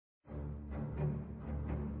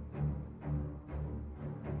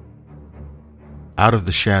Out of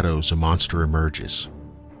the shadows, a monster emerges,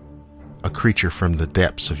 a creature from the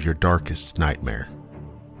depths of your darkest nightmare.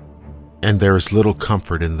 And there is little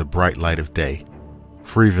comfort in the bright light of day,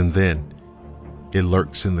 for even then, it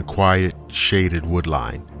lurks in the quiet, shaded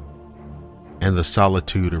woodline and the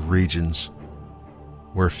solitude of regions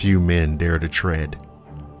where few men dare to tread.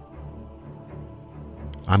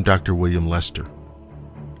 I'm Dr. William Lester,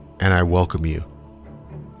 and I welcome you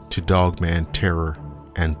to Dogman Terror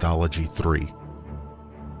Anthology 3.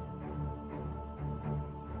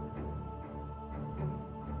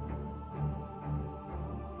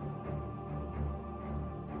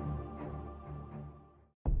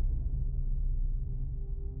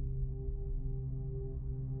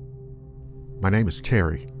 My name is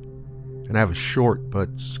Terry, and I have a short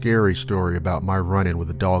but scary story about my run-in with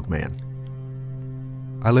a dogman.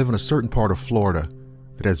 I live in a certain part of Florida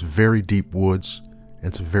that has very deep woods and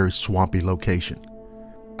it's a very swampy location.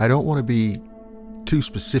 I don't want to be too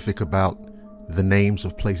specific about the names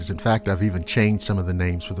of places. In fact, I've even changed some of the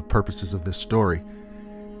names for the purposes of this story,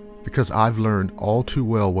 because I've learned all too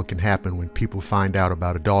well what can happen when people find out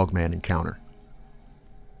about a dogman encounter.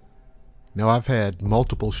 Now, I've had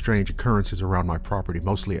multiple strange occurrences around my property,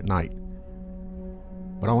 mostly at night.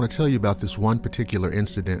 But I want to tell you about this one particular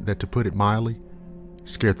incident that, to put it mildly,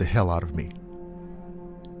 scared the hell out of me.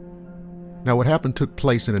 Now, what happened took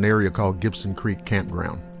place in an area called Gibson Creek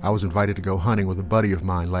Campground. I was invited to go hunting with a buddy of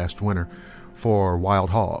mine last winter for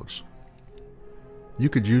wild hogs. You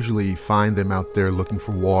could usually find them out there looking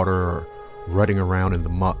for water or rutting around in the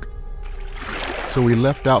muck. So we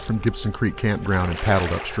left out from Gibson Creek Campground and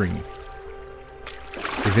paddled upstream.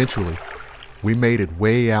 Eventually, we made it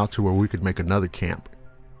way out to where we could make another camp.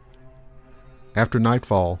 After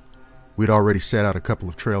nightfall, we'd already set out a couple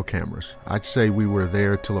of trail cameras. I'd say we were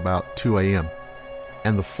there till about 2 a.m.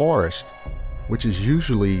 And the forest, which is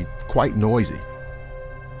usually quite noisy,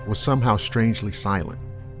 was somehow strangely silent.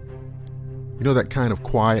 You know, that kind of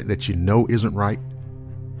quiet that you know isn't right?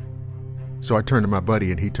 So I turned to my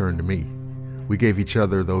buddy and he turned to me. We gave each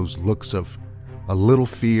other those looks of a little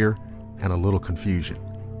fear and a little confusion.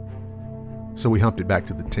 So we humped it back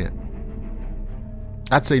to the tent.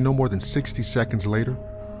 I'd say no more than 60 seconds later,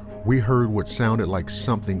 we heard what sounded like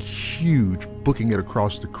something huge booking it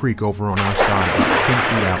across the creek over on our side, about 10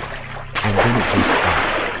 feet out, and then it just stopped.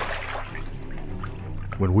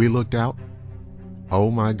 When we looked out,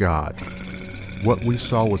 oh my God, what we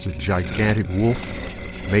saw was a gigantic wolf,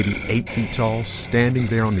 maybe 8 feet tall, standing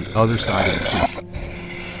there on the other side of the creek.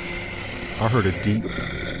 I heard a deep,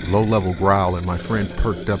 low-level growl, and my friend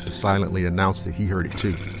perked up to silently announce that he heard it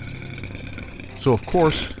too. So of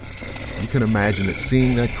course, you can imagine that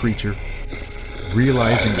seeing that creature,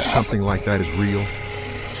 realizing that something like that is real,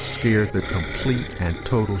 scared the complete and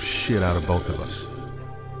total shit out of both of us.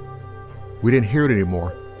 We didn't hear it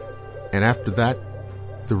anymore, and after that,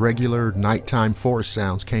 the regular nighttime forest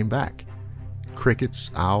sounds came back. Crickets,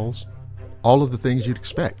 owls, all of the things you'd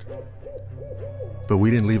expect. But we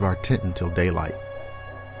didn't leave our tent until daylight.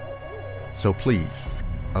 So please,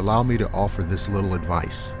 allow me to offer this little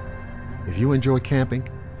advice. If you enjoy camping,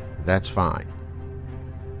 that's fine.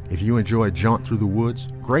 If you enjoy a jaunt through the woods,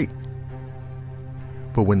 great.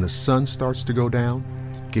 But when the sun starts to go down,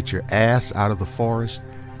 get your ass out of the forest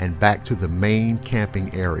and back to the main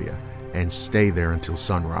camping area and stay there until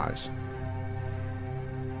sunrise.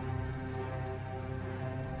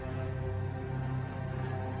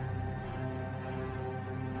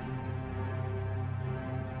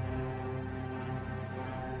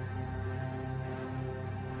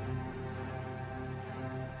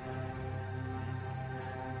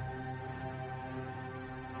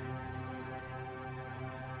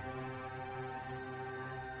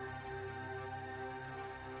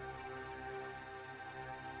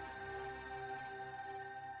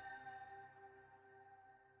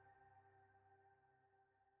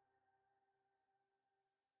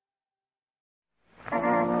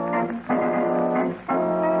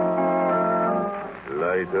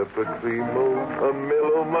 Light up a cremo, a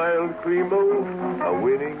mellow, mild cremo, a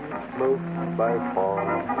winning smoke by far.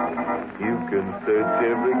 You can search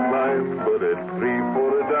every clime, but at 3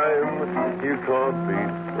 for a dime, you can't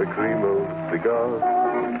beat a cremo cigar.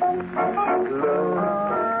 Love,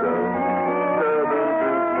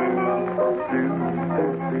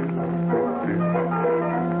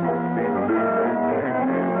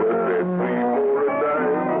 but at 3 for a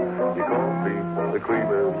dime, you can't beat the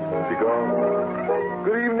cremo cigar.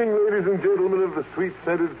 Good evening, ladies and gentlemen of the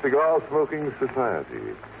Sweet-Scented Cigar-Smoking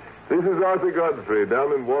Society. This is Arthur Godfrey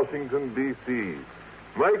down in Washington, D.C.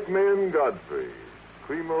 Mike Mayen Godfrey,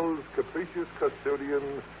 Cremo's capricious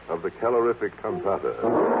custodian of the calorific cantata.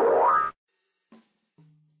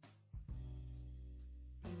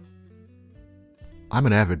 I'm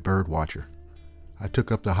an avid bird watcher. I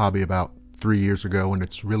took up the hobby about 3 years ago, and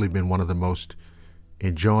it's really been one of the most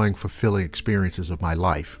enjoying, fulfilling experiences of my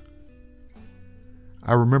life.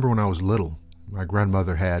 I remember when I was little, my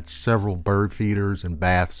grandmother had several bird feeders and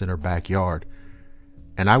baths in her backyard,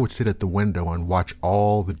 and I would sit at the window and watch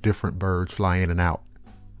all the different birds fly in and out.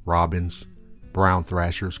 Robins, brown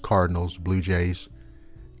thrashers, cardinals, blue jays,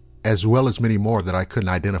 as well as many more that I couldn't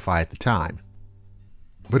identify at the time.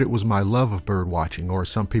 But it was my love of bird watching, or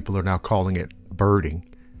some people are now calling it birding,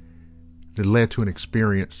 that led to an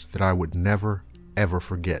experience that I would never, ever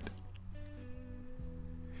forget.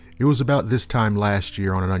 It was about this time last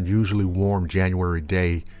year on an unusually warm January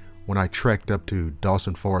day when I trekked up to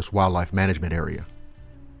Dawson Forest Wildlife Management Area.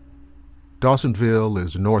 Dawsonville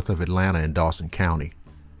is north of Atlanta in Dawson County.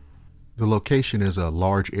 The location is a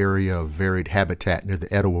large area of varied habitat near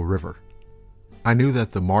the Etowah River. I knew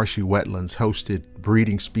that the marshy wetlands hosted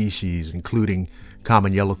breeding species including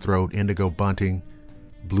common yellowthroat, indigo bunting,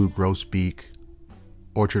 blue grosbeak,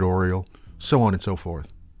 orchard oriole, so on and so forth.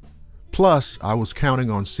 Plus, I was counting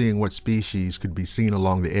on seeing what species could be seen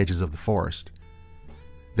along the edges of the forest.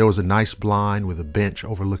 There was a nice blind with a bench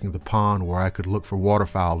overlooking the pond where I could look for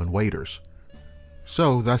waterfowl and waders.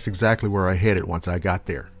 So that's exactly where I headed once I got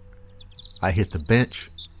there. I hit the bench,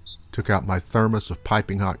 took out my thermos of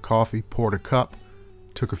piping hot coffee, poured a cup,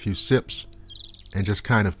 took a few sips, and just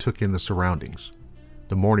kind of took in the surroundings.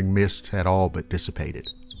 The morning mist had all but dissipated.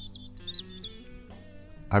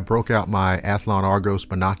 I broke out my Athlon Argos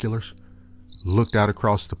binoculars, looked out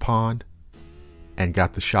across the pond, and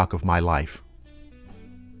got the shock of my life.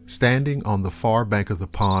 Standing on the far bank of the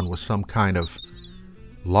pond was some kind of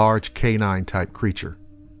large canine-type creature.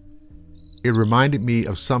 It reminded me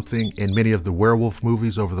of something in many of the werewolf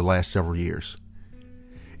movies over the last several years.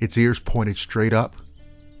 Its ears pointed straight up.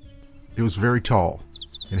 It was very tall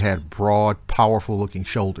and had broad, powerful-looking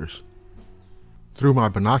shoulders. Through my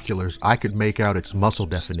binoculars, I could make out its muscle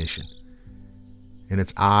definition, and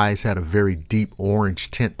its eyes had a very deep orange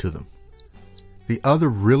tint to them. The other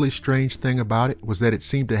really strange thing about it was that it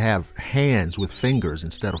seemed to have hands with fingers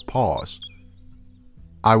instead of paws.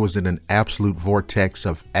 I was in an absolute vortex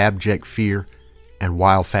of abject fear and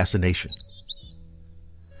wild fascination.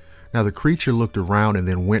 Now the creature looked around and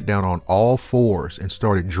then went down on all fours and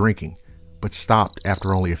started drinking, but stopped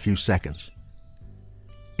after only a few seconds.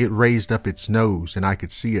 It raised up its nose and I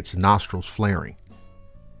could see its nostrils flaring.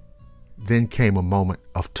 Then came a moment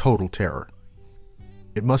of total terror.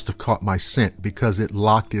 It must have caught my scent because it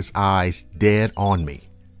locked its eyes dead on me.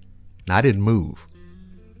 And I didn't move.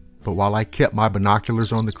 But while I kept my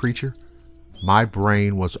binoculars on the creature, my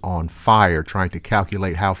brain was on fire trying to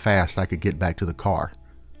calculate how fast I could get back to the car.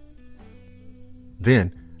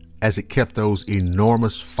 Then, as it kept those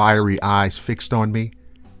enormous fiery eyes fixed on me,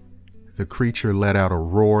 the creature let out a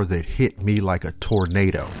roar that hit me like a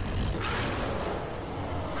tornado.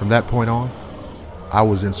 From that point on, I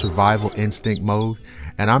was in survival instinct mode,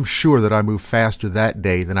 and I'm sure that I moved faster that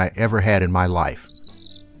day than I ever had in my life.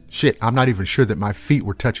 Shit, I'm not even sure that my feet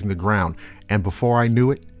were touching the ground, and before I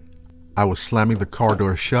knew it, I was slamming the car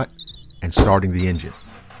door shut and starting the engine.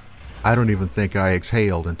 I don't even think I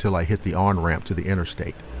exhaled until I hit the on-ramp to the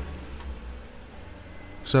interstate.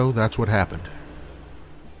 So that's what happened.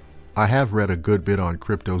 I have read a good bit on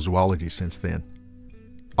cryptozoology since then.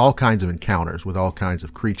 All kinds of encounters with all kinds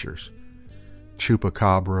of creatures.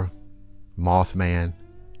 Chupacabra, Mothman,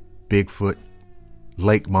 Bigfoot,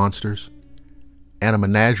 lake monsters, and a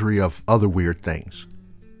menagerie of other weird things.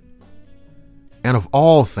 And of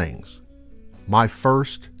all things, my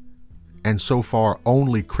first and so far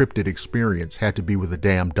only cryptid experience had to be with a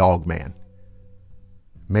damn Dogman.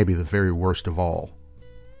 Maybe the very worst of all.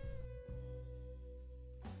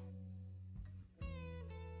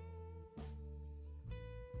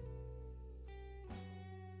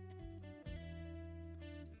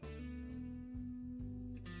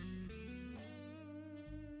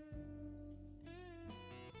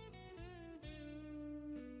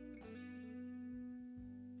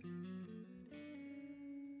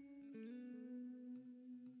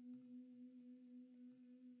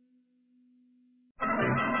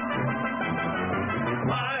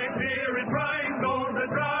 My beer is Rheingold, the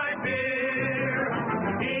dry beer.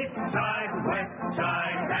 East side, west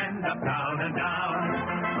side, and up, down and down.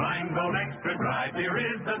 Rheingold extra dry beer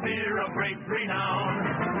is the beer of great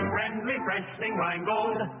renown. Friendly, freshening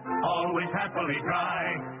Rheingold, always happily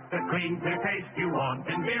dry. The clean, clear taste you want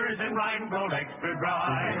in beer is in Rheingold extra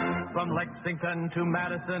dry. From Lexington to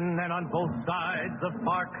Madison and on both sides of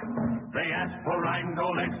Park, they ask for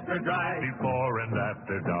Rheingold extra dry before and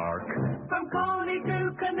after dark. From Coney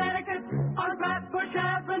to Connecticut on Flatbush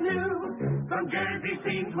Avenue, from Jersey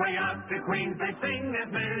scenes way out to Queens, they sing as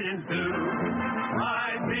millions do.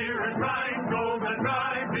 Rye beer is Rhine Golden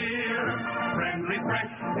Rye beer. Friendly,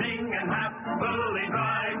 fresh, zing, and happily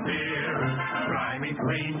rye beer. Rye means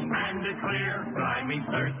clean and it's clear. Rye means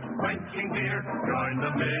thirst quenching beer. Join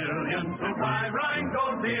the millions who buy Rhine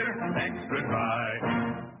Gold beer. Extra dry.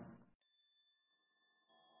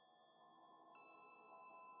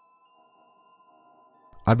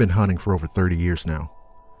 I've been hunting for over 30 years now.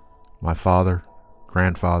 My father,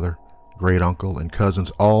 grandfather, great uncle, and cousins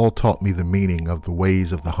all taught me the meaning of the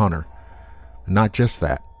ways of the hunter. And not just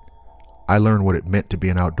that, I learned what it meant to be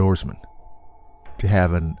an outdoorsman, to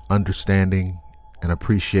have an understanding, an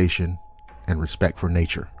appreciation, and respect for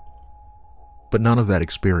nature. But none of that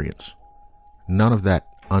experience, none of that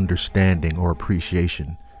understanding or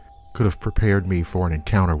appreciation could have prepared me for an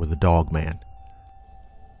encounter with the Dogman.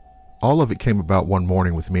 All of it came about one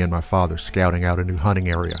morning with me and my father scouting out a new hunting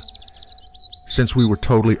area. Since we were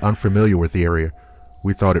totally unfamiliar with the area,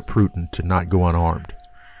 we thought it prudent to not go unarmed.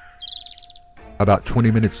 About 20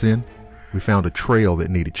 minutes in, we found a trail that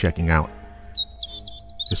needed checking out.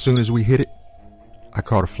 As soon as we hit it, I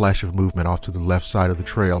caught a flash of movement off to the left side of the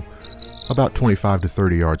trail, about 25 to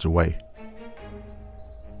 30 yards away.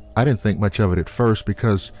 I didn't think much of it at first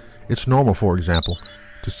because it's normal, for example,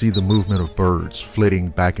 to see the movement of birds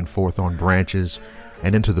flitting back and forth on branches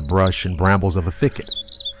and into the brush and brambles of a thicket.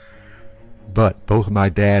 But both my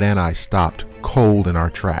dad and I stopped cold in our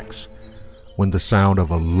tracks when the sound of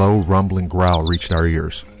a low rumbling growl reached our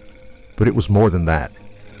ears. But it was more than that.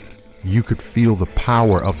 You could feel the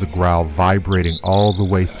power of the growl vibrating all the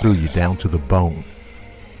way through you down to the bone.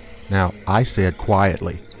 Now, I said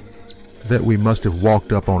quietly that we must have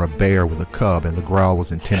walked up on a bear with a cub and the growl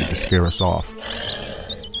was intended to scare us off.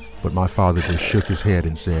 But my father just shook his head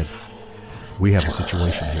and said, "We have a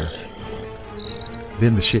situation here."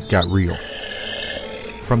 Then the shit got real.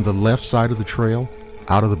 From the left side of the trail,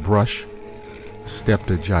 out of the brush,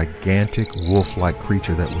 stepped a gigantic wolf-like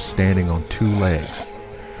creature that was standing on two legs.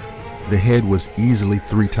 The head was easily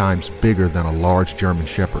 3 times bigger than a large German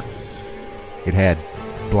shepherd. It had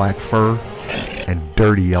black fur and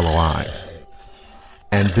dirty yellow eyes.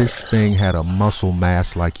 And this thing had a muscle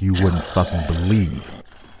mass like you wouldn't fucking believe.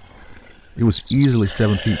 It was easily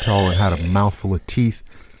 7 feet tall and had a mouthful of teeth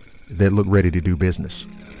that looked ready to do business.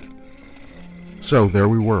 So there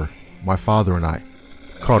we were, my father and I,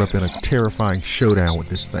 caught up in a terrifying showdown with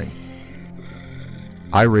this thing.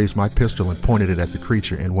 I raised my pistol and pointed it at the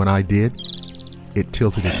creature, and when I did, it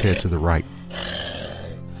tilted its head to the right.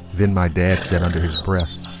 Then my dad said under his breath,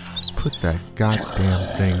 "Put that goddamn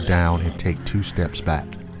thing down and take 2 steps back."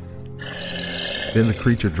 Then the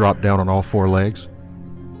creature dropped down on all 4 legs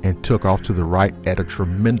and took off to the right at a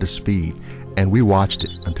tremendous speed, and we watched it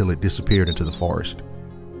until it disappeared into the forest.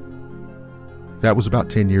 That was about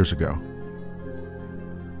 10 years ago.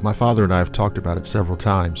 My father and I have talked about it several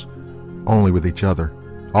times, only with each other,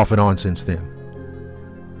 off and on since then.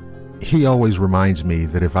 He always reminds me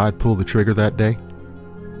that if I'd pulled the trigger that day,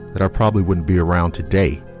 that I probably wouldn't be around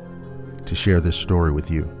today to share this story with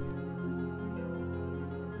you.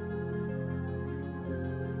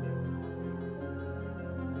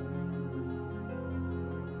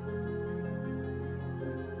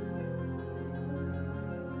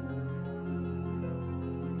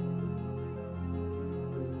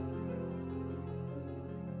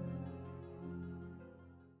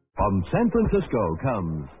 From San Francisco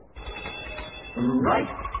comes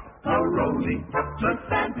Rice-A-Roni, the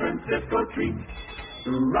San Francisco treat.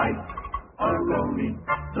 Rice-A-Roni,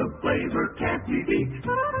 the flavor can't be beat.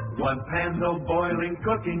 One pan, no boiling,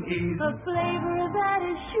 cooking ease. A flavor that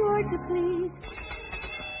is sure to please.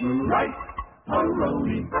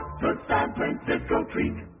 Rice-A-Roni, the San Francisco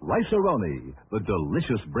treat. Rice-A-Roni, the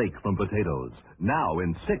delicious break from potatoes, now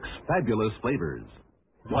in 6 fabulous flavors.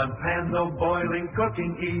 One pan, no boiling,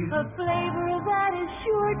 cooking ease. A flavor that is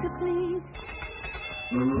sure to please.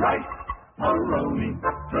 Rice-A-Roni,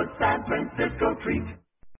 the San Francisco treat.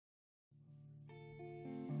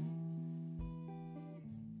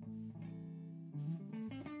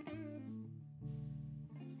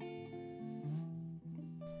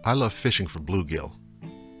 I love fishing for bluegill,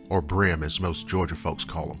 or brim as most Georgia folks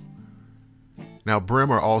call them. Now,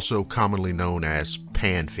 brim are also commonly known as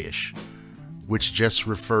panfish, which just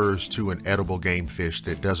refers to an edible game fish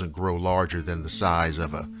that doesn't grow larger than the size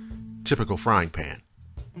of a typical frying pan.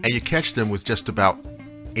 And you catch them with just about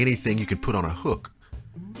anything you can put on a hook.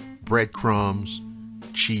 Breadcrumbs,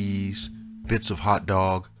 cheese, bits of hot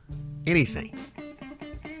dog, anything.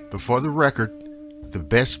 But for the record, the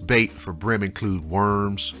best bait for brim include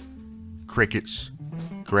worms, crickets,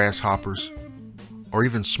 grasshoppers, or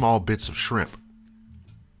even small bits of shrimp.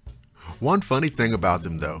 One funny thing about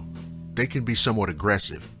them, though, they can be somewhat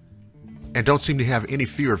aggressive and don't seem to have any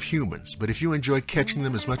fear of humans, but if you enjoy catching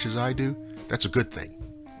them as much as I do, that's a good thing.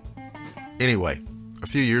 Anyway, a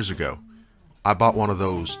few years ago, I bought one of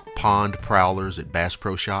those pond prowlers at Bass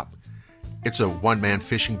Pro Shop. It's a one-man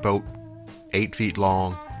fishing boat, 8 feet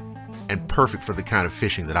long, and perfect for the kind of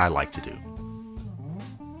fishing that I like to do.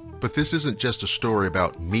 But this isn't just a story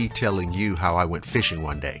about me telling you how I went fishing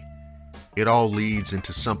one day. It all leads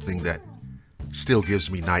into something that still gives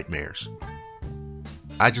me nightmares.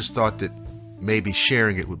 I just thought that maybe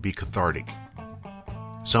sharing it would be cathartic.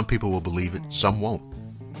 Some people will believe it, some won't.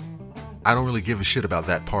 I don't really give a shit about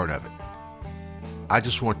that part of it. I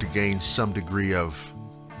just want to gain some degree of,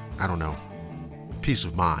 I don't know, peace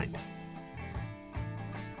of mind.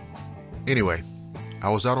 Anyway, I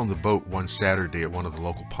was out on the boat one Saturday at one of the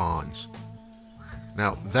local ponds.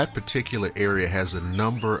 Now, that particular area has a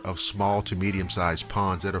number of small to medium-sized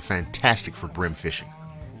ponds that are fantastic for brim fishing.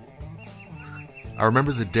 I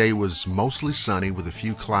remember the day was mostly sunny with a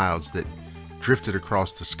few clouds that drifted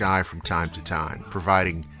across the sky from time to time,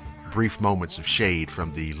 providing brief moments of shade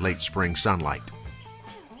from the late spring sunlight.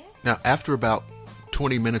 Now, after about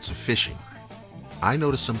 20 minutes of fishing, I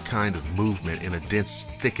noticed some kind of movement in a dense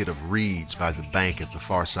thicket of reeds by the bank at the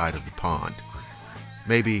far side of the pond,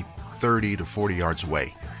 maybe 30 to 40 yards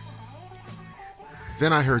away.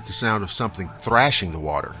 Then I heard the sound of something thrashing the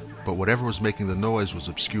water, but whatever was making the noise was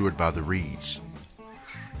obscured by the reeds.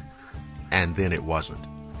 And then it wasn't.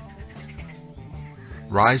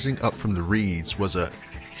 Rising up from the reeds was a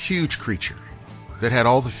huge creature that had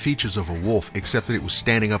all the features of a wolf except that it was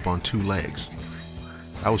standing up on 2 legs.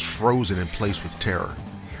 I was frozen in place with terror.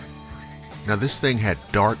 Now this thing had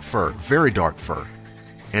dark fur, very dark fur,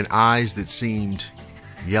 and eyes that seemed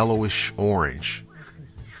yellowish orange,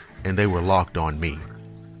 and they were locked on me.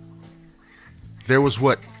 There was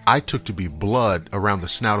what I took to be blood around the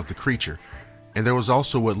snout of the creature, and there was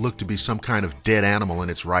also what looked to be some kind of dead animal in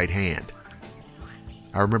its right hand.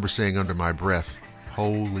 I remember saying under my breath,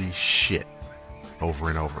 "Holy shit," over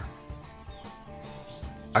and over.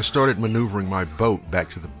 I started maneuvering my boat back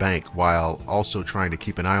to the bank while also trying to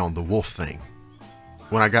keep an eye on the wolf thing.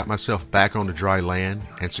 When I got myself back onto dry land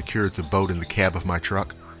and secured the boat in the cab of my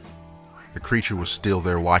truck, the creature was still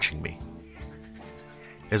there watching me.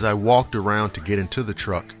 As I walked around to get into the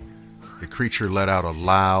truck, the creature let out a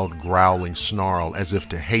loud, growling snarl as if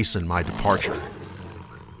to hasten my departure.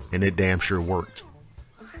 And it damn sure worked.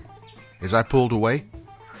 As I pulled away,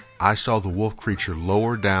 I saw the wolf creature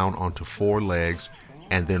lower down onto 4 legs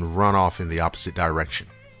and then run off in the opposite direction.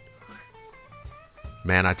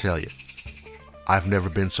 Man, I tell you, I've never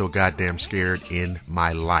been so goddamn scared in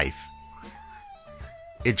my life.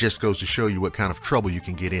 It just goes to show you what kind of trouble you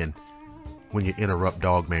can get in when you interrupt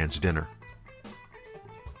Dogman's dinner.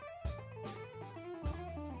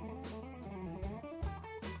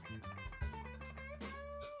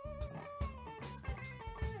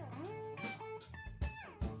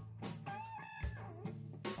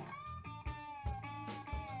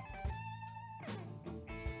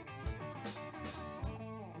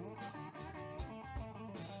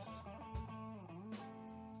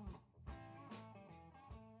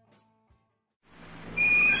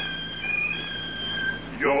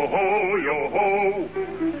 Yo-ho, yo-ho,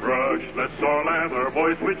 brushless or lather,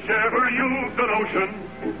 boys, whichever use the notion.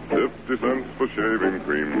 50 cents for shaving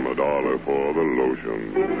cream, $1 for the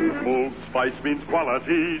lotion. Old Spice means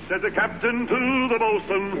quality, said the captain to the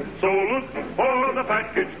bosun. So look for the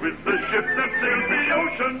package with the ship that sails the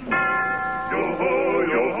ocean. Yo-ho,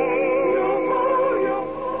 yo-ho, yo-ho,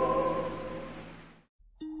 yo-ho.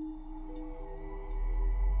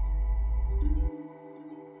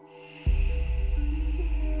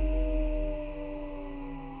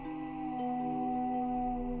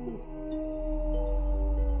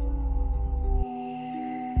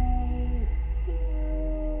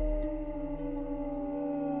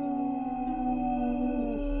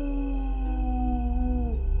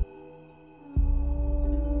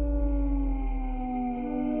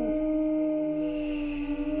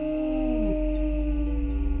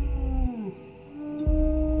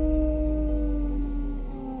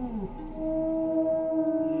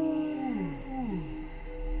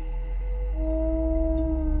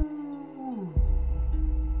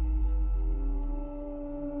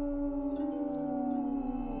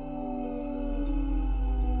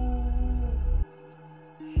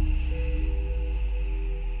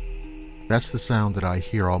 That's the sound that I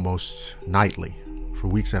hear almost nightly for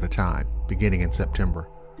weeks at a time, beginning in September,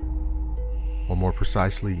 or more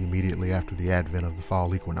precisely, immediately after the advent of the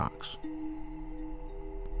fall equinox.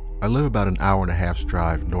 I live about an hour and a half's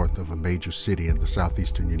drive north of a major city in the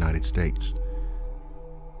southeastern United States.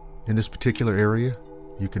 In this particular area,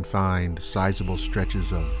 you can find sizable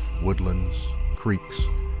stretches of woodlands, creeks,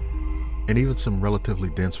 and even some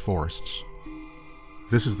relatively dense forests.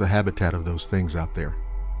 This is the habitat of those things out there.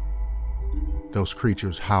 Those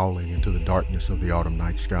creatures howling into the darkness of the autumn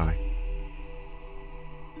night sky.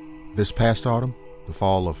 This past autumn, the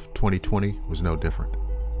fall of 2020, was no different.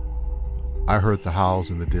 I heard the howls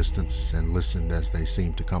in the distance and listened as they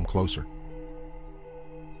seemed to come closer.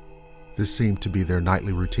 This seemed to be their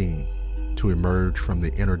nightly routine, to emerge from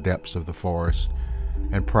the inner depths of the forest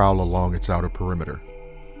and prowl along its outer perimeter.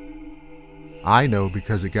 I know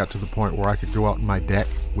because it got to the point where I could go out on my deck,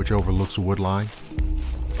 which overlooks a wood line,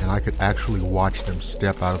 and I could actually watch them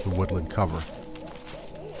step out of the woodland cover.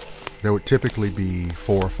 There would typically be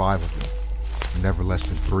 4 or 5 of them, never less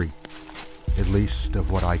than 3, at least of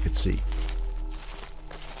what I could see.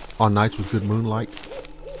 On nights with good moonlight,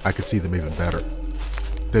 I could see them even better.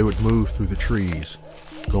 They would move through the trees,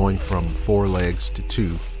 going from 4 legs to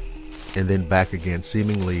 2, and then back again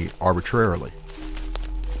seemingly arbitrarily.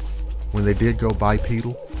 When they did go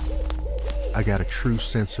bipedal, I got a true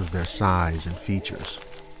sense of their size and features.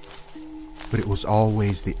 But it was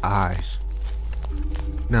always the eyes.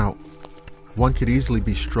 Now, one could easily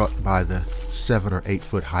be struck by the 7 or 8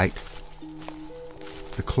 foot height,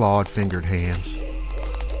 the clawed fingered hands,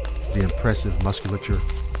 the impressive musculature,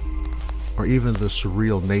 or even the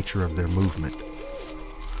surreal nature of their movement.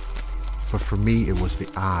 But for me, it was the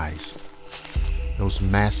eyes, those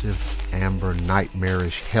massive, amber,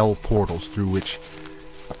 nightmarish hell portals through which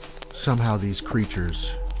somehow these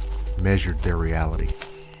creatures measured their reality.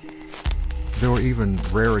 There were even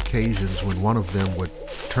rare occasions when one of them would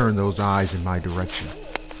turn those eyes in my direction,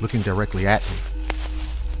 looking directly at me,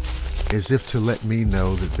 as if to let me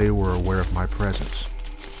know that they were aware of my presence,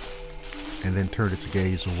 and then turned its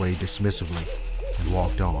gaze away dismissively and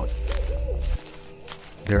walked on.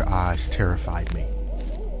 Their eyes terrified me.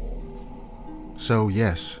 So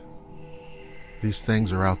yes, these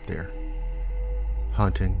things are out there,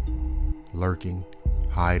 hunting, lurking,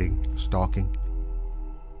 hiding, stalking.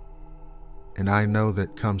 And I know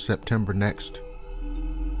that come September next,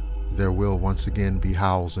 there will once again be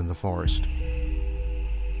howls in the forest.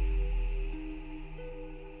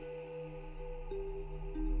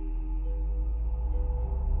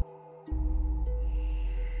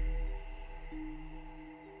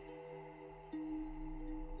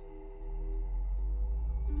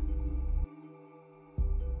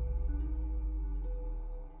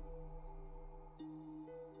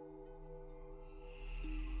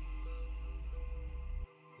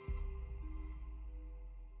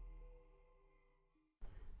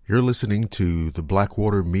 You're listening to the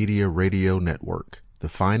Blackwater Media Radio Network, the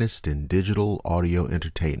finest in digital audio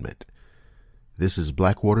entertainment. This is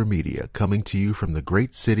Blackwater Media coming to you from the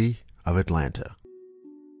great city of Atlanta.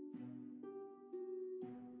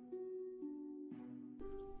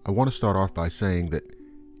 I want to start off by saying that,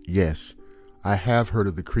 yes, I have heard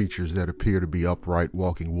of the creatures that appear to be upright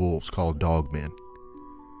walking wolves called Dogmen.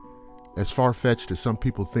 As far-fetched as some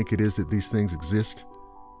people think it is that these things exist,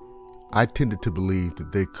 I tended to believe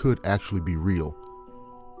that they could actually be real,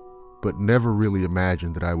 but never really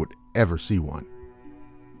imagined that I would ever see one.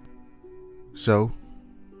 So,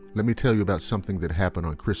 let me tell you about something that happened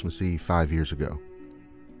on Christmas Eve 5 years ago.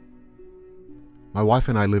 My wife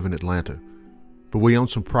and I live in Atlanta, but we own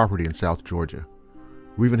some property in South Georgia.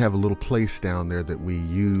 We even have a little place down there that we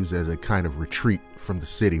use as a kind of retreat from the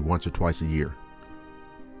city once or twice a year.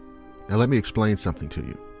 Now let me explain something to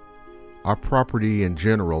you. Our property in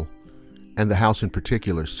general, and the house in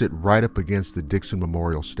particular, sit right up against the Dixon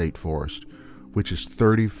Memorial State Forest, which is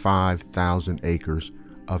 35,000 acres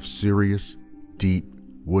of serious, deep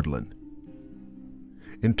woodland.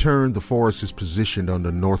 In turn, the forest is positioned on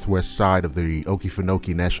the northwest side of the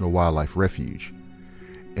Okefenokee National Wildlife Refuge.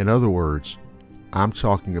 In other words, I'm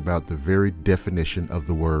talking about the very definition of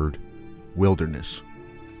the word wilderness.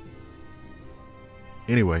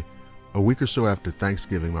 Anyway, a week or so after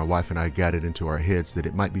Thanksgiving, my wife and I got it into our heads that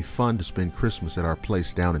it might be fun to spend Christmas at our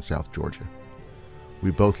place down in South Georgia.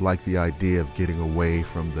 We both liked the idea of getting away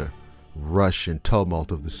from the rush and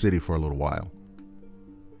tumult of the city for a little while.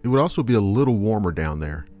 It would also be a little warmer down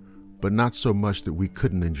there, but not so much that we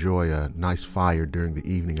couldn't enjoy a nice fire during the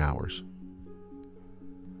evening hours.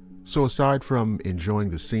 So aside from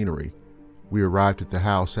enjoying the scenery, we arrived at the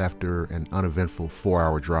house after an uneventful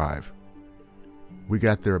 4-hour drive. We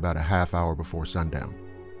got there about a half hour before sundown.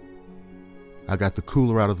 I got the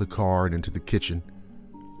cooler out of the car and into the kitchen.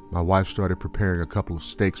 My wife started preparing a couple of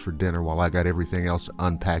steaks for dinner while I got everything else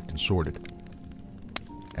unpacked and sorted.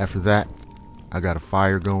 After that, I got a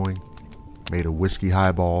fire going, made a whiskey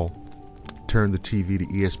highball, turned the TV to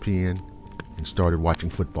ESPN, and started watching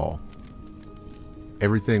football.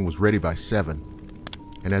 Everything was ready by 7,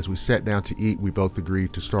 and as we sat down to eat, we both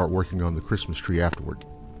agreed to start working on the Christmas tree afterward.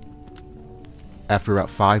 After about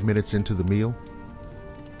 5 minutes into the meal,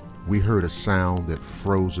 we heard a sound that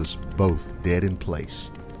froze us both dead in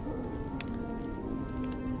place.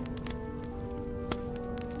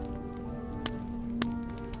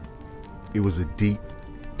 It was a deep,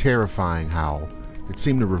 terrifying howl that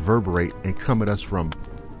seemed to reverberate and come at us from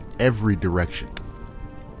every direction.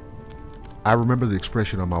 I remember the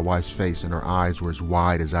expression on my wife's face, and her eyes were as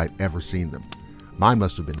wide as I'd ever seen them. Mine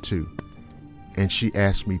must have been too. And she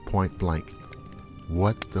asked me point blank,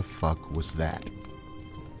 what the fuck was that?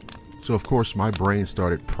 So of course my brain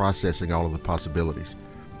started processing all of the possibilities,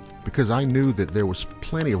 because I knew that there was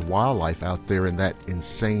plenty of wildlife out there in that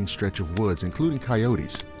insane stretch of woods, including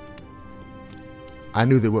coyotes. I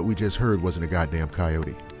knew that what we just heard wasn't a goddamn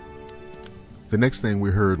coyote. The next thing we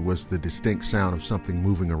heard was the distinct sound of something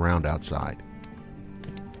moving around outside.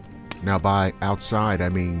 Now by outside, I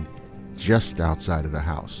mean just outside of the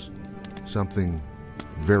house. Something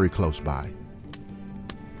very close by.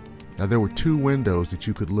 Now there were 2 windows that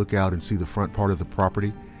you could look out and see the front part of the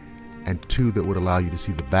property, and 2 that would allow you to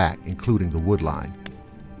see the back, including the wood line.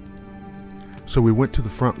 So we went to the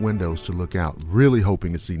front windows to look out, really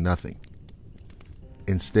hoping to see nothing.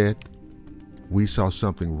 Instead, we saw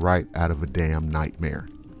something right out of a damn nightmare.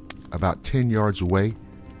 About 10 yards away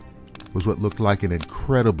was what looked like an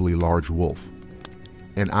incredibly large wolf.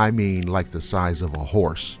 And I mean like the size of a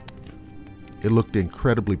horse. It looked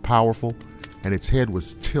incredibly powerful, and its head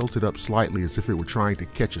was tilted up slightly as if it were trying to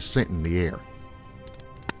catch a scent in the air.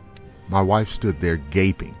 My wife stood there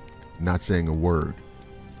gaping, not saying a word,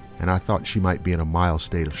 and I thought she might be in a mild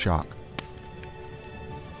state of shock.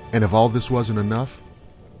 And if all this wasn't enough,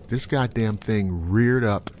 this goddamn thing reared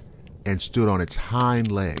up and stood on its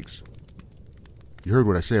hind legs. You heard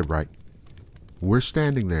what I said, right? We're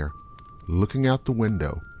standing there, looking out the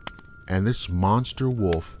window, and this monster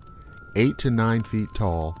wolf, 8 to 9 feet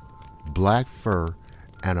tall, black fur,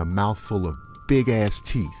 and a mouthful of big-ass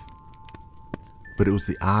teeth. But it was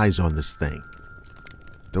the eyes on this thing.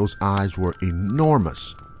 Those eyes were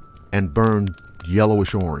enormous and burned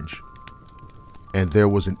yellowish orange. And there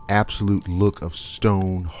was an absolute look of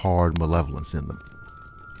stone-hard malevolence in them.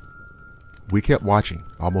 We kept watching,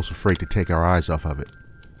 almost afraid to take our eyes off of it.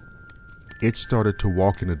 It started to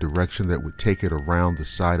walk in a direction that would take it around the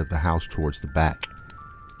side of the house towards the back.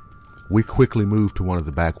 We quickly moved to one of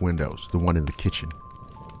the back windows, the one in the kitchen.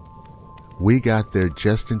 We got there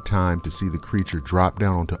just in time to see the creature drop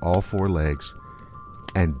down onto all 4 legs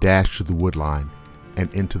and dash to the wood line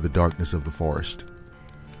and into the darkness of the forest.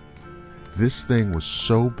 This thing was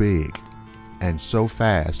so big and so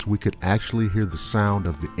fast we could actually hear the sound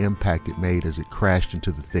of the impact it made as it crashed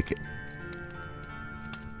into the thicket.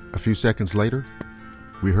 A few seconds later,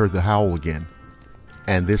 we heard the howl again,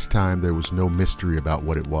 and this time there was no mystery about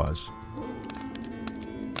what it was.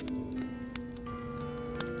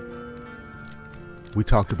 We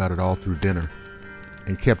talked about it all through dinner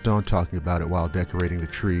and kept on talking about it while decorating the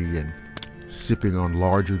tree and sipping on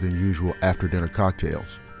larger than usual after-dinner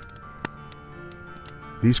cocktails.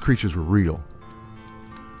 These creatures were real,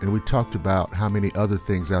 and we talked about how many other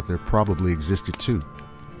things out there probably existed too.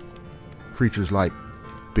 Creatures like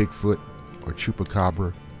Bigfoot or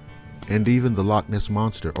Chupacabra, and even the Loch Ness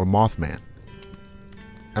Monster or Mothman.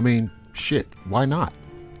 I mean, shit, why not?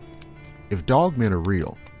 If dogmen are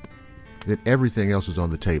real, then everything else is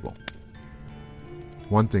on the table.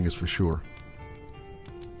 One thing is for sure.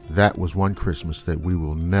 That was one Christmas that we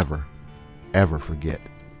will never, ever forget.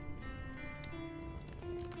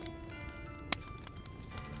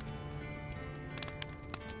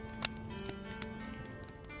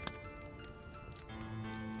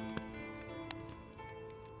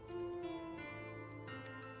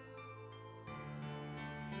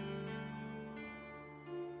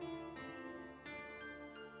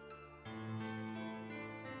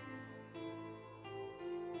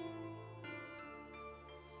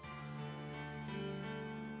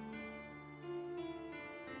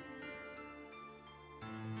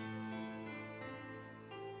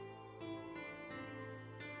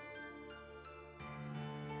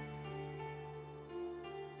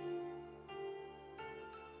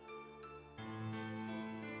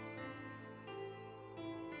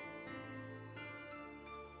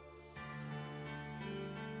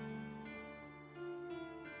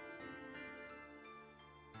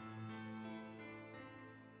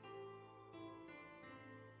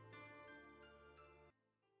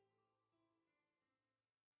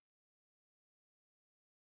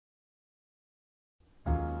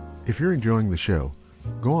 If you're enjoying the show,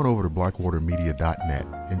 go on over to blackwatermedia.net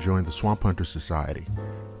and join the Swamp Hunter Society.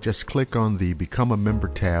 Just click on the Become a Member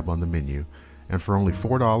tab on the menu, and for only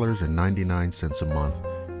 $4.99 a month,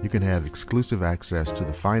 you can have exclusive access to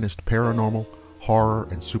the finest paranormal, horror,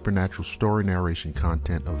 and supernatural story narration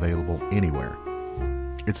content available anywhere.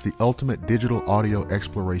 It's the ultimate digital audio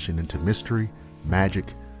exploration into mystery,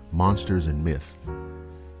 magic, monsters, and myth.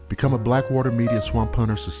 Become a Blackwater Media Swamp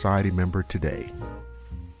Hunter Society member today.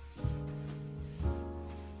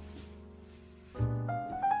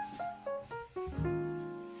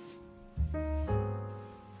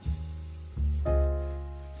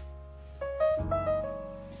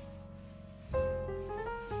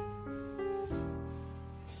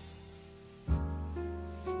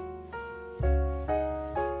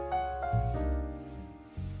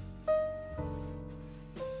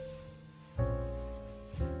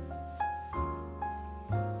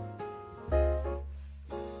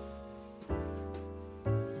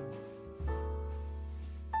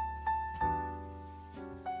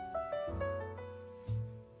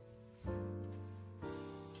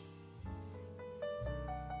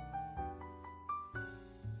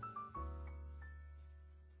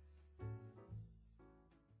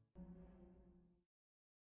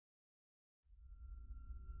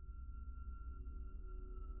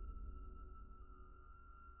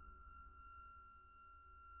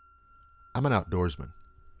 I'm an outdoorsman.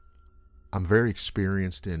 I'm very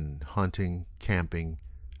experienced in hunting, camping,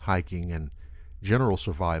 hiking, and general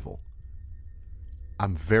survival.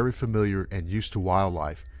 I'm very familiar and used to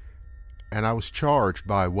wildlife, and I was charged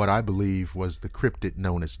by what I believe was the cryptid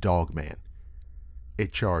known as Dogman.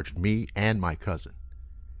 It charged me and my cousin.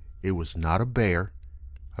 It was not a bear.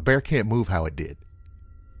 A bear can't move how it did.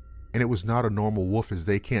 And it was not a normal wolf, as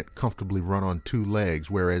they can't comfortably run on two legs,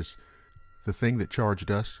 whereas the thing that charged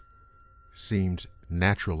us seemed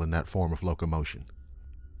natural in that form of locomotion.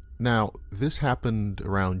 Now, this happened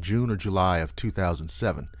around June or July of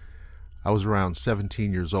 2007. I was around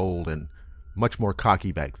 17 years old and much more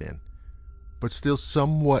cocky back then, but still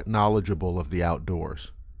somewhat knowledgeable of the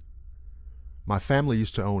outdoors. My family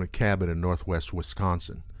used to own a cabin in northwest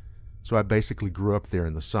Wisconsin, so I basically grew up there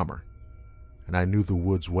in the summer, and I knew the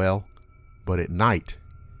woods well, but at night,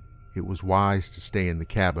 it was wise to stay in the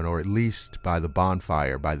cabin, or at least by the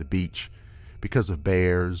bonfire by the beach, because of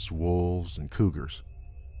bears, wolves, and cougars.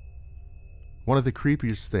 One of the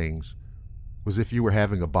creepiest things was if you were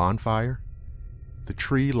having a bonfire, the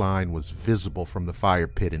tree line was visible from the fire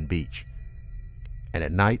pit and beach. And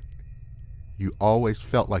at night, you always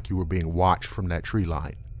felt like you were being watched from that tree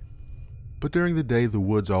line. But during the day, the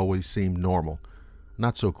woods always seemed normal,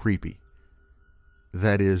 not so creepy.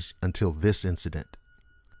 That is, until this incident.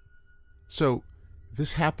 So,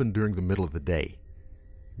 this happened during the middle of the day.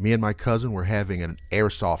 Me and my cousin were having an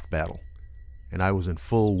airsoft battle, and I was in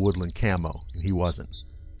full woodland camo, and he wasn't.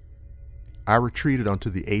 I retreated onto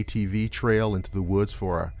the ATV trail into the woods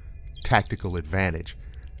for a tactical advantage,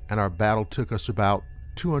 and our battle took us about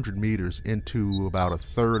 200 meters into about a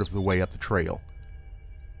third of the way up the trail.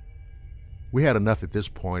 We had enough at this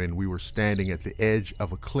point, and we were standing at the edge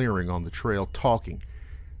of a clearing on the trail talking,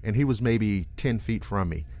 and he was maybe 10 feet from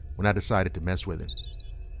me when I decided to mess with him.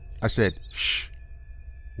 I said, "Shh,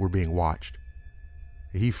 we're being watched."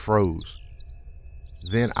 He froze.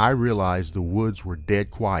 Then I realized the woods were dead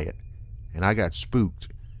quiet, and I got spooked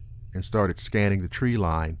and started scanning the tree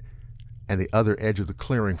line and the other edge of the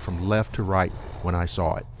clearing from left to right when I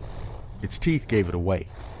saw it. Its teeth gave it away.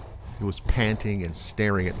 It was panting and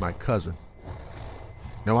staring at my cousin.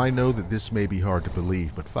 Now I know that this may be hard to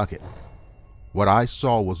believe, but fuck it. What I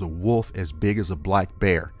saw was a wolf as big as a black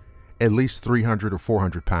bear, at least 300 or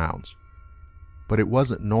 400 pounds. But it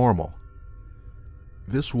wasn't normal.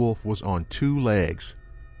 This wolf was on two legs,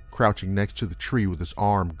 crouching next to the tree with his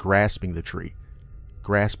arm grasping the tree,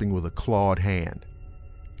 grasping with a clawed hand,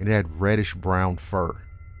 and it had reddish brown fur.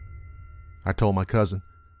 I told my cousin,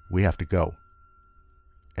 "We have to go."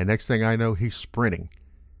 And next thing I know, he's sprinting,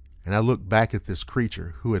 and I looked back at this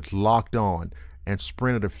creature who had locked on and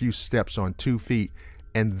sprinted a few steps on 2 feet,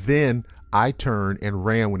 and then I turned and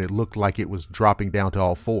ran when it looked like it was dropping down to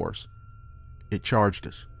all fours. It charged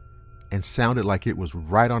us and sounded like it was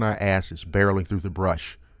right on our asses barreling through the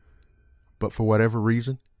brush. But for whatever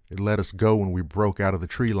reason, it let us go when we broke out of the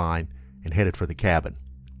tree line and headed for the cabin.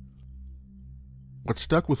 What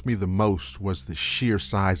stuck with me the most was the sheer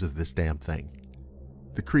size of this damn thing.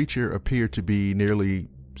 The creature appeared to be nearly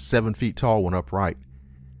 7 feet tall when upright,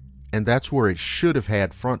 and that's where it should have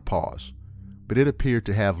had front paws, but it appeared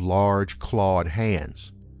to have large clawed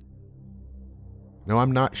hands. Now,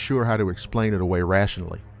 I'm not sure how to explain it away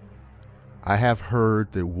rationally, I have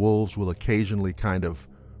heard that wolves will occasionally kind of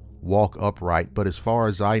walk upright, but as far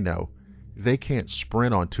as I know, they can't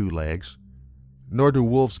sprint on two legs, nor do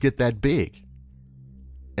wolves get that big.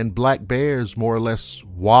 And black bears more or less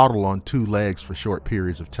waddle on two legs for short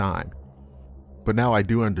periods of time. But now I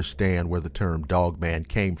do understand where the term Dogman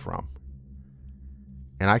came from.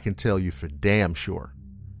 And I can tell you for damn sure,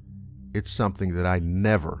 it's something that I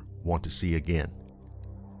never want to see again.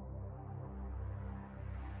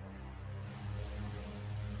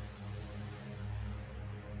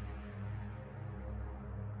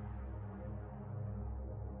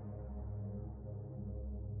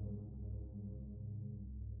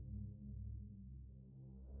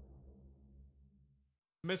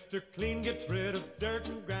 Mr. Clean gets rid of dirt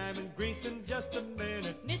and grime and grease in just a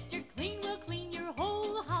minute. Mr. Clean will clean your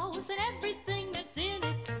whole house and everything that's in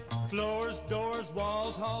it. Floors, doors,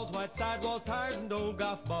 walls, halls, white sidewall tires and old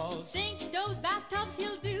golf balls. Sinks, stoves, bathtubs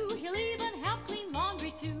he'll do. He'll even help clean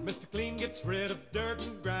laundry too. Mr. Clean gets rid of dirt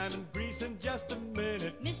and grime and grease in just a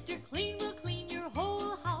minute. Mr. Clean will clean your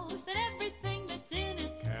whole house and everything that's in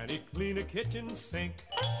it. Can he clean a kitchen sink?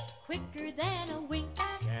 Quicker than a wink,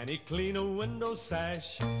 Can he clean a window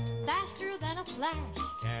sash? faster than a flash.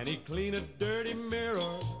 Can he clean a dirty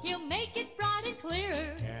mirror? He'll make it bright and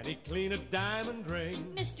clear. Can he clean a diamond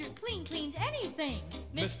ring? Mr. Clean cleans anything.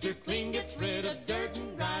 Mr. Clean gets rid of dirt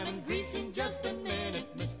and grime and grease in just a minute.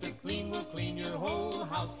 Mr. Clean will clean your whole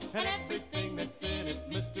house and everything that's in it.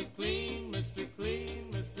 Mr. Clean, Mr. Clean,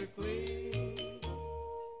 Mr. Clean.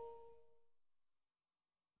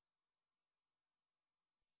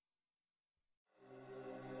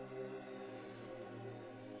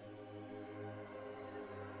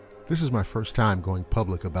 This is my first time going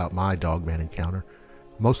public about my Dogman encounter,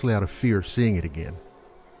 mostly out of fear of seeing it again.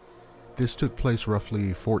 This took place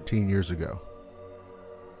roughly 14 years ago.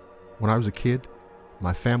 When I was a kid,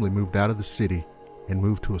 my family moved out of the city and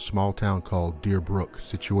moved to a small town called Deer Brook,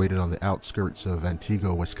 situated on the outskirts of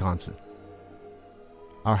Antigua, Wisconsin.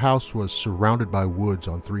 Our house was surrounded by woods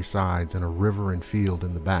on three sides and a river and field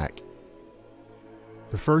in the back.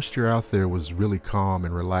 The first year out there was really calm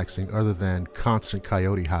and relaxing, other than constant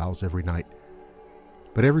coyote howls every night.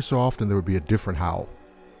 But every so often there would be a different howl.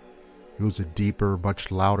 It was a deeper,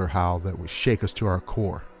 much louder howl that would shake us to our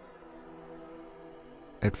core.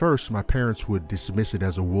 At first, my parents would dismiss it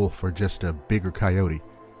as a wolf or just a bigger coyote,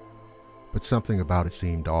 but something about it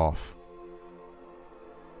seemed off.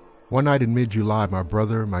 One night in mid-July, my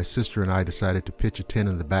brother, my sister, and I decided to pitch a tent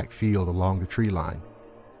in the back field along the tree line.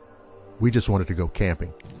 We just wanted to go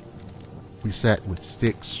camping. We sat with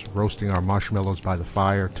sticks, roasting our marshmallows by the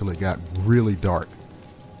fire till it got really dark,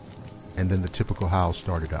 and then the typical howl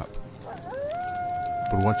started up.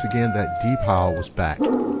 But once again, that deep howl was back,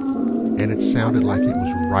 and it sounded like it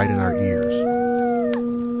was right in our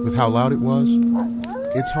ears. With how loud it was,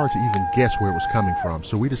 it's hard to even guess where it was coming from,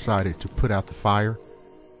 so we decided to put out the fire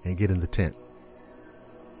and get in the tent.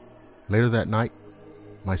 Later that night,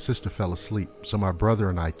 my sister fell asleep, so my brother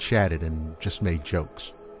and I chatted and just made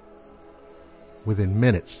jokes. Within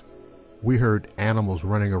minutes, we heard animals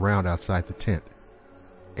running around outside the tent.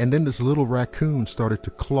 And then this little raccoon started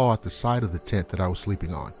to claw at the side of the tent that I was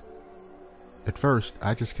sleeping on. At first,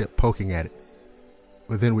 I just kept poking at it,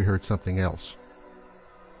 but then we heard something else.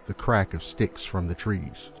 The crack of sticks from the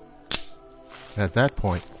trees. At that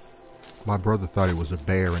point, my brother thought it was a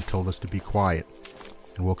bear and told us to be quiet,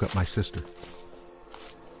 and woke up my sister.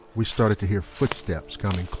 We started to hear footsteps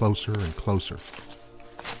coming closer and closer,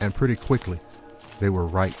 and pretty quickly, they were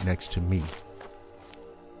right next to me.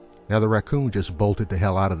 Now the raccoon just bolted the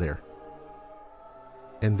hell out of there.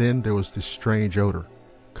 And then there was this strange odor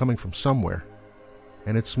coming from somewhere,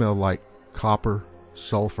 and it smelled like copper,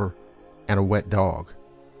 sulfur, and a wet dog.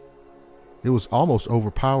 It was almost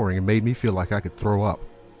overpowering and made me feel like I could throw up.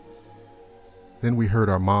 Then we heard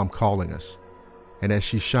our mom calling us, and as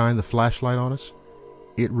she shined the flashlight on us,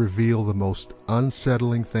 it revealed the most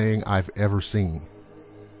unsettling thing I've ever seen.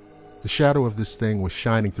 The shadow of this thing was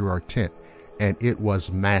shining through our tent, and it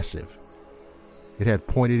was massive. It had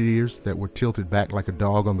pointed ears that were tilted back like a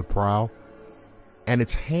dog on the prowl, and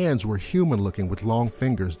its hands were human-looking with long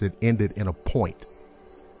fingers that ended in a point.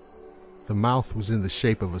 The mouth was in the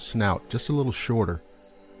shape of a snout, just a little shorter,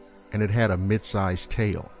 and it had a mid-sized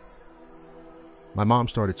tail. My mom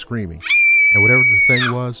started screaming, and whatever the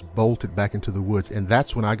thing was bolted back into the woods, and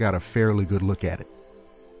that's when I got a fairly good look at it.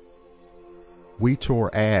 We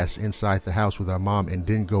tore ass inside the house with our mom and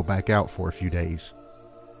didn't go back out for a few days.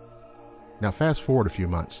 Now fast forward a few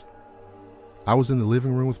months. I was in the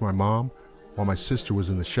living room with my mom while my sister was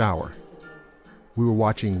in the shower. We were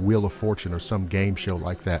watching Wheel of Fortune or some game show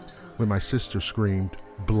like that when my sister screamed,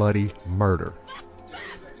 "Bloody murder."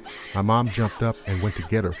 My mom jumped up and went to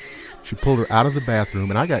get her. She pulled her out of the bathroom,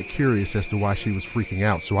 and I got curious as to why she was freaking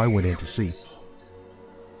out, so I went in to see.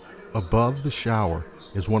 Above the shower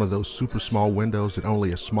is one of those super small windows that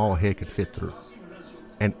only a small head could fit through.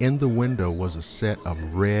 And in the window was a set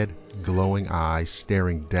of red, glowing eyes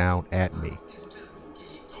staring down at me.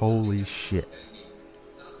 Holy shit.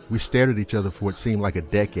 We stared at each other for what seemed like a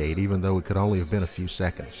decade, even though it could only have been a few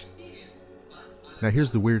seconds. Now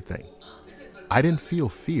here's the weird thing. I didn't feel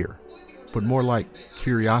fear, but more like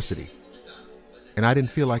curiosity. And I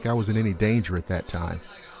didn't feel like I was in any danger at that time.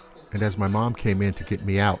 And as my mom came in to get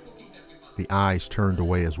me out, the eyes turned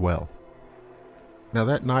away as well. Now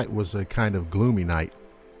that night was a kind of gloomy night.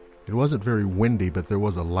 It wasn't very windy, but there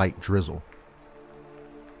was a light drizzle.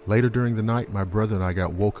 Later during the night, my brother and I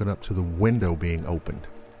got woken up to the window being opened.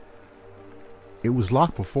 It was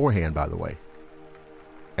locked beforehand, by the way.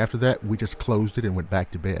 After that, we just closed it and went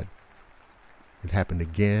back to bed. It happened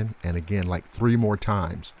again and again, like 3 more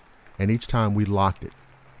times, and each time we locked it.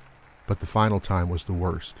 But the final time was the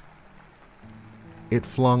worst. It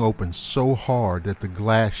flung open so hard that the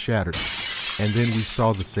glass shattered, and then we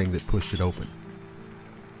saw the thing that pushed it open.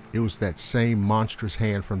 It was that same monstrous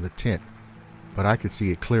hand from the tent, but I could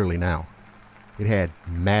see it clearly now. It had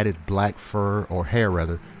matted black fur, or hair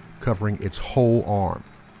rather, covering its whole arm.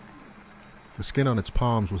 The skin on its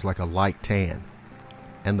palms was like a light tan,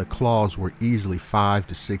 and the claws were easily 5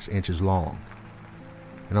 to 6 inches long.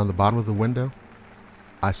 And on the bottom of the window,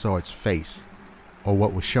 I saw its face, or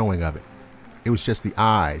what was showing of it. It was just the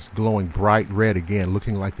eyes, glowing bright red again,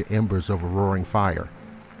 looking like the embers of a roaring fire.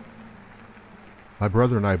 My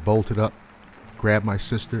brother and I bolted up, grabbed my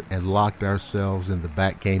sister, and locked ourselves in the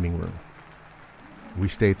back gaming room. We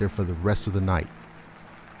stayed there for the rest of the night.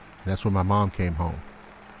 That's when my mom came home.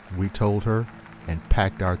 We told her and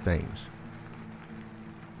packed our things.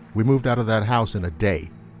 We moved out of that house in a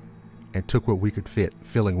day and took what we could fit,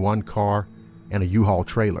 filling 1 car and a U-Haul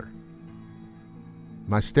trailer.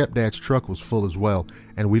 My stepdad's truck was full as well,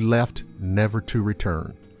 and we left never to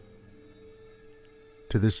return.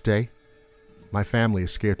 To this day, my family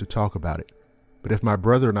is scared to talk about it, but if my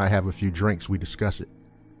brother and I have a few drinks, we discuss it.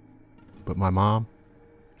 But my mom,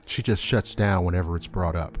 she just shuts down whenever it's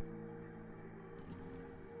brought up.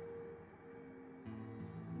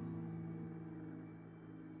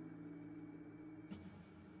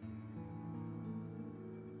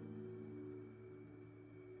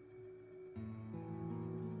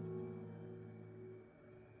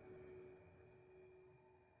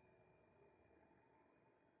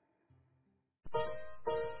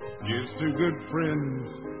 Here's to good friends.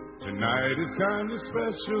 Tonight is kind of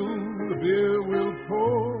special. The beer will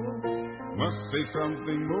pour. Must say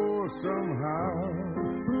something more somehow.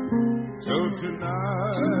 So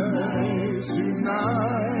tonight,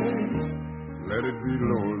 let it be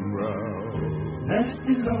low and brown. Let it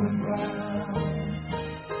be low and brown.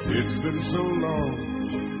 It's been so long.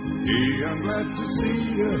 Hey, I'm glad to see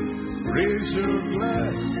you. Raise your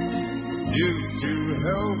glass. Here's to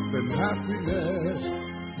health and happiness.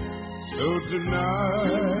 So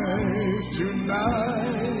tonight,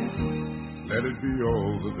 let it be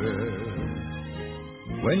all the best.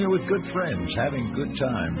 When you're with good friends having good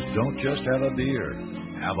times, don't just have a beer,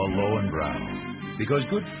 have a low and brown. Because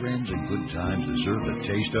good friends and good times deserve the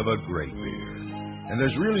taste of a great beer. And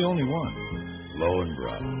there's really only one, low and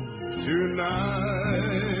brown.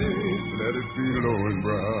 Tonight, let it be low and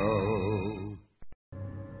brown.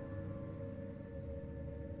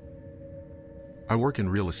 I work in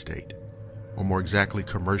real estate, or more exactly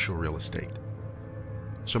commercial real estate.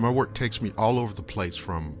 So my work takes me all over the place,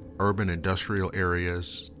 from urban industrial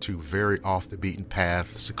areas to very off the beaten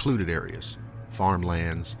path, secluded areas,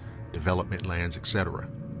 farmlands, development lands, etc.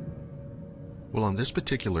 Well, on this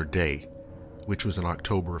particular day, which was in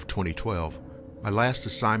October of 2012, my last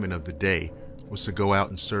assignment of the day was to go out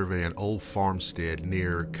and survey an old farmstead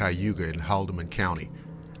near Cayuga in Haldimand County,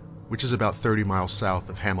 which is about 30 miles south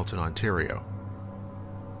of Hamilton, Ontario.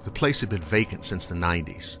 The place had been vacant since the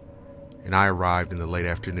 90s, and I arrived in the late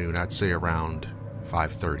afternoon, I'd say around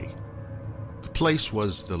 5:30. The place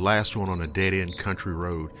was the last one on a dead-end country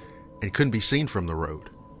road and couldn't be seen from the road.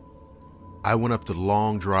 I went up the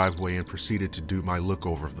long driveway and proceeded to do my look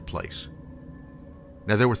over of the place.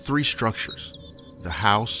 Now there were 3 structures: the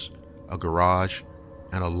house, a garage,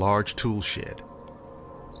 and a large tool shed.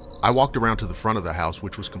 I walked around to the front of the house,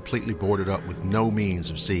 which was completely boarded up with no means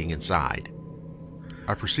of seeing inside.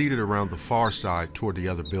 I proceeded around the far side toward the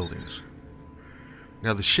other buildings.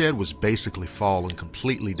 Now the shed was basically fallen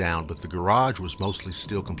completely down, but the garage was mostly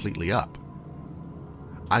still completely up.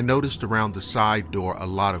 I noticed around the side door a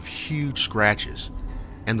lot of huge scratches,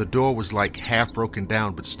 and the door was like half broken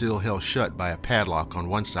down but still held shut by a padlock on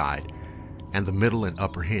one side and the middle and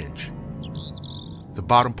upper hinge. The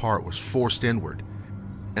bottom part was forced inward,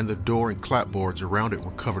 and the door and clapboards around it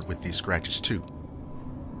were covered with these scratches too.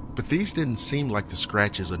 But these didn't seem like the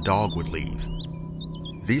scratches a dog would leave.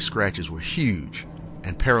 These scratches were huge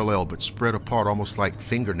and parallel but spread apart almost like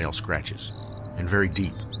fingernail scratches, and very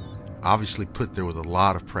deep, obviously put there with a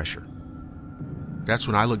lot of pressure. That's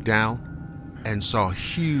when I looked down and saw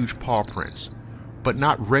huge paw prints, but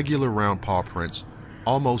not regular round paw prints,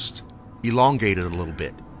 almost elongated a little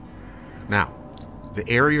bit. Now, the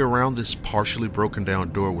area around this partially broken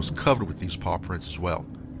down door was covered with these paw prints as well.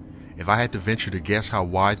 If I had to venture to guess how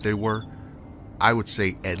wide they were, I would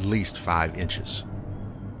say at least 5 inches.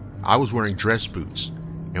 I was wearing dress boots,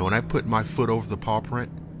 and when I put my foot over the paw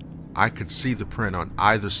print, I could see the print on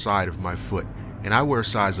either side of my foot, and I wear a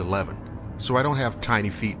size 11, so I don't have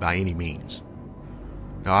tiny feet by any means.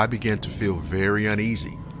 Now I began to feel very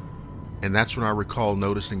uneasy, and that's when I recall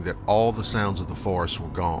noticing that all the sounds of the forest were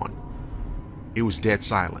gone. It was dead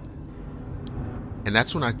silent. And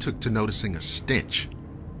that's when I took to noticing a stench,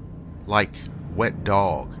 like wet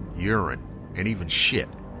dog, urine, and even shit.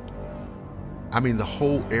 I mean, the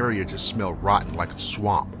whole area just smelled rotten like a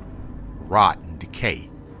swamp, rot and decay.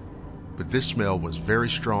 But this smell was very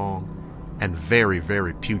strong and very,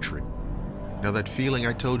 very putrid. Now that feeling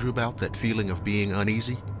I told you about, that feeling of being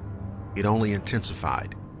uneasy, it only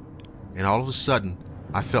intensified. And all of a sudden,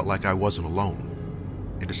 I felt like I wasn't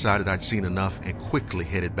alone, and decided I'd seen enough and quickly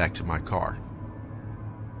headed back to my car.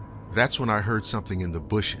 That's when I heard something in the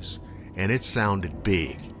bushes, and it sounded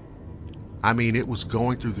big. I mean, it was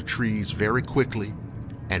going through the trees very quickly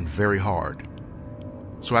and very hard.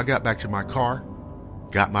 So I got back to my car,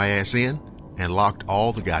 got my ass in, and locked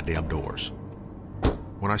all the goddamn doors.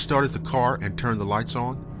 When I started the car and turned the lights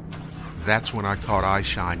on, that's when I caught eye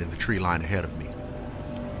shine in the tree line ahead of me.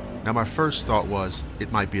 Now my first thought was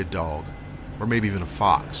it might be a dog, or maybe even a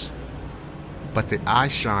fox. But the eye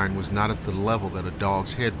shine was not at the level that a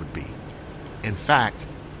dog's head would be. In fact,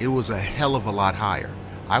 it was a hell of a lot higher.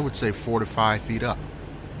 I would say 4 to 5 feet up,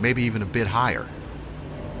 maybe even a bit higher.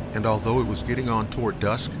 And although it was getting on toward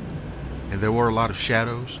dusk, and there were a lot of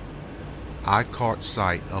shadows, I caught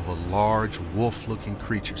sight of a large wolf-looking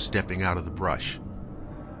creature stepping out of the brush.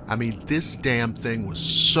 I mean, this damn thing was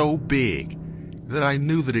so big that I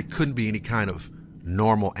knew that it couldn't be any kind of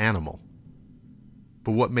normal animal.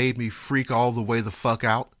 But what made me freak all the way the fuck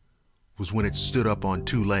out was when it stood up on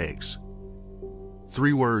 2 legs.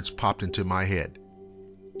 3 words popped into my head.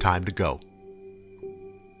 Time to go.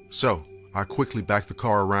 So I quickly backed the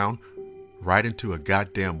car around right into a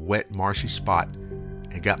goddamn wet, marshy spot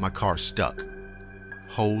and got my car stuck.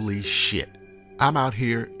 Holy shit. I'm out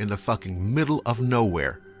here in the fucking middle of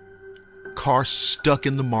nowhere. Car stuck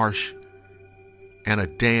in the marsh and a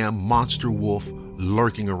damn monster wolf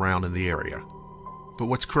lurking around in the area. But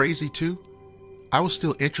what's crazy too, I was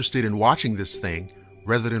still interested in watching this thing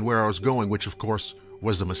rather than where I was going, which of course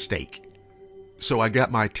was a mistake. So I got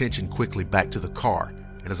my attention quickly back to the car,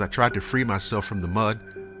 and as I tried to free myself from the mud,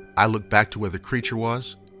 I looked back to where the creature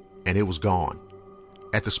was, and it was gone.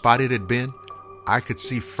 At the spot it had been, I could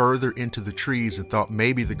see further into the trees and thought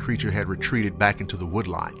maybe the creature had retreated back into the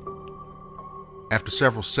woodline. After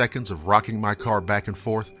several seconds of rocking my car back and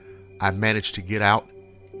forth, I managed to get out,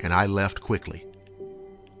 and I left quickly.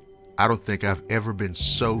 I don't think I've ever been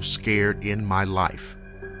so scared in my life.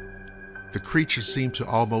 The creature seemed to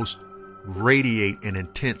almost radiate an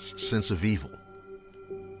intense sense of evil.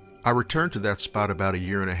 I returned to that spot about 1.5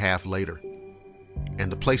 years later,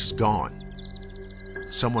 and the place is gone.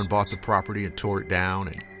 Someone bought the property and tore it down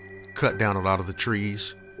and cut down a lot of the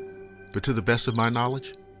trees, but to the best of my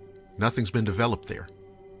knowledge, nothing's been developed there.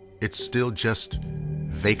 It's still just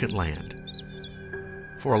vacant land.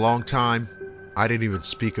 For a long time, I didn't even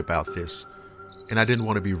speak about this, and I didn't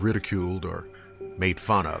want to be ridiculed or made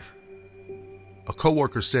fun of. A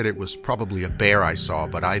coworker said it was probably a bear I saw,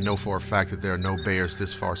 but I know for a fact that there are no bears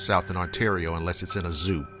this far south in Ontario unless it's in a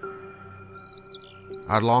zoo.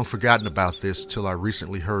 I'd long forgotten about this till I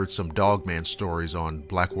recently heard some Dogman stories on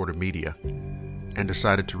Blackwater Media and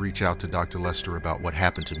decided to reach out to Dr. Lester about what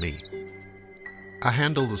happened to me. I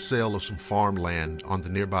handled the sale of some farmland on the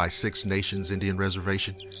nearby Six Nations Indian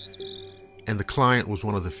Reservation, and the client was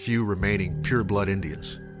one of the few remaining pure-blood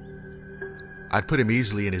Indians. I'd put him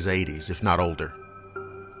easily in his 80s, if not older.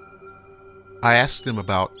 I asked him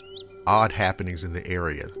about odd happenings in the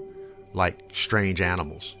area, like strange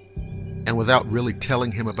animals. And without really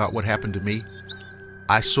telling him about what happened to me,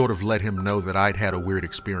 I sort of let him know that I'd had a weird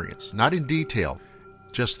experience. Not in detail,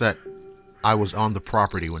 Just that I was on the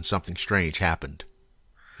property when something strange happened.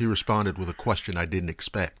 He responded with a question I didn't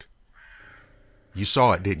expect. You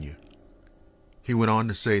saw it, didn't you? He went on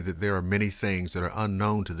to say that there are many things that are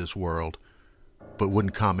unknown to this world, but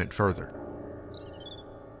wouldn't comment further.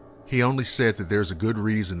 He only said that there's a good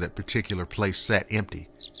reason that particular place sat empty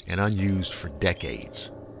and unused for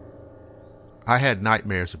decades. I had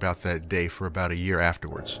nightmares about that day for about a year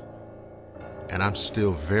afterwards, and I'm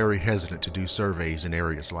still very hesitant to do surveys in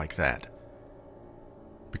areas like that,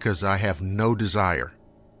 because I have no desire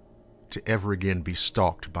to ever again be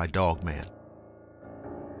stalked by Dogman.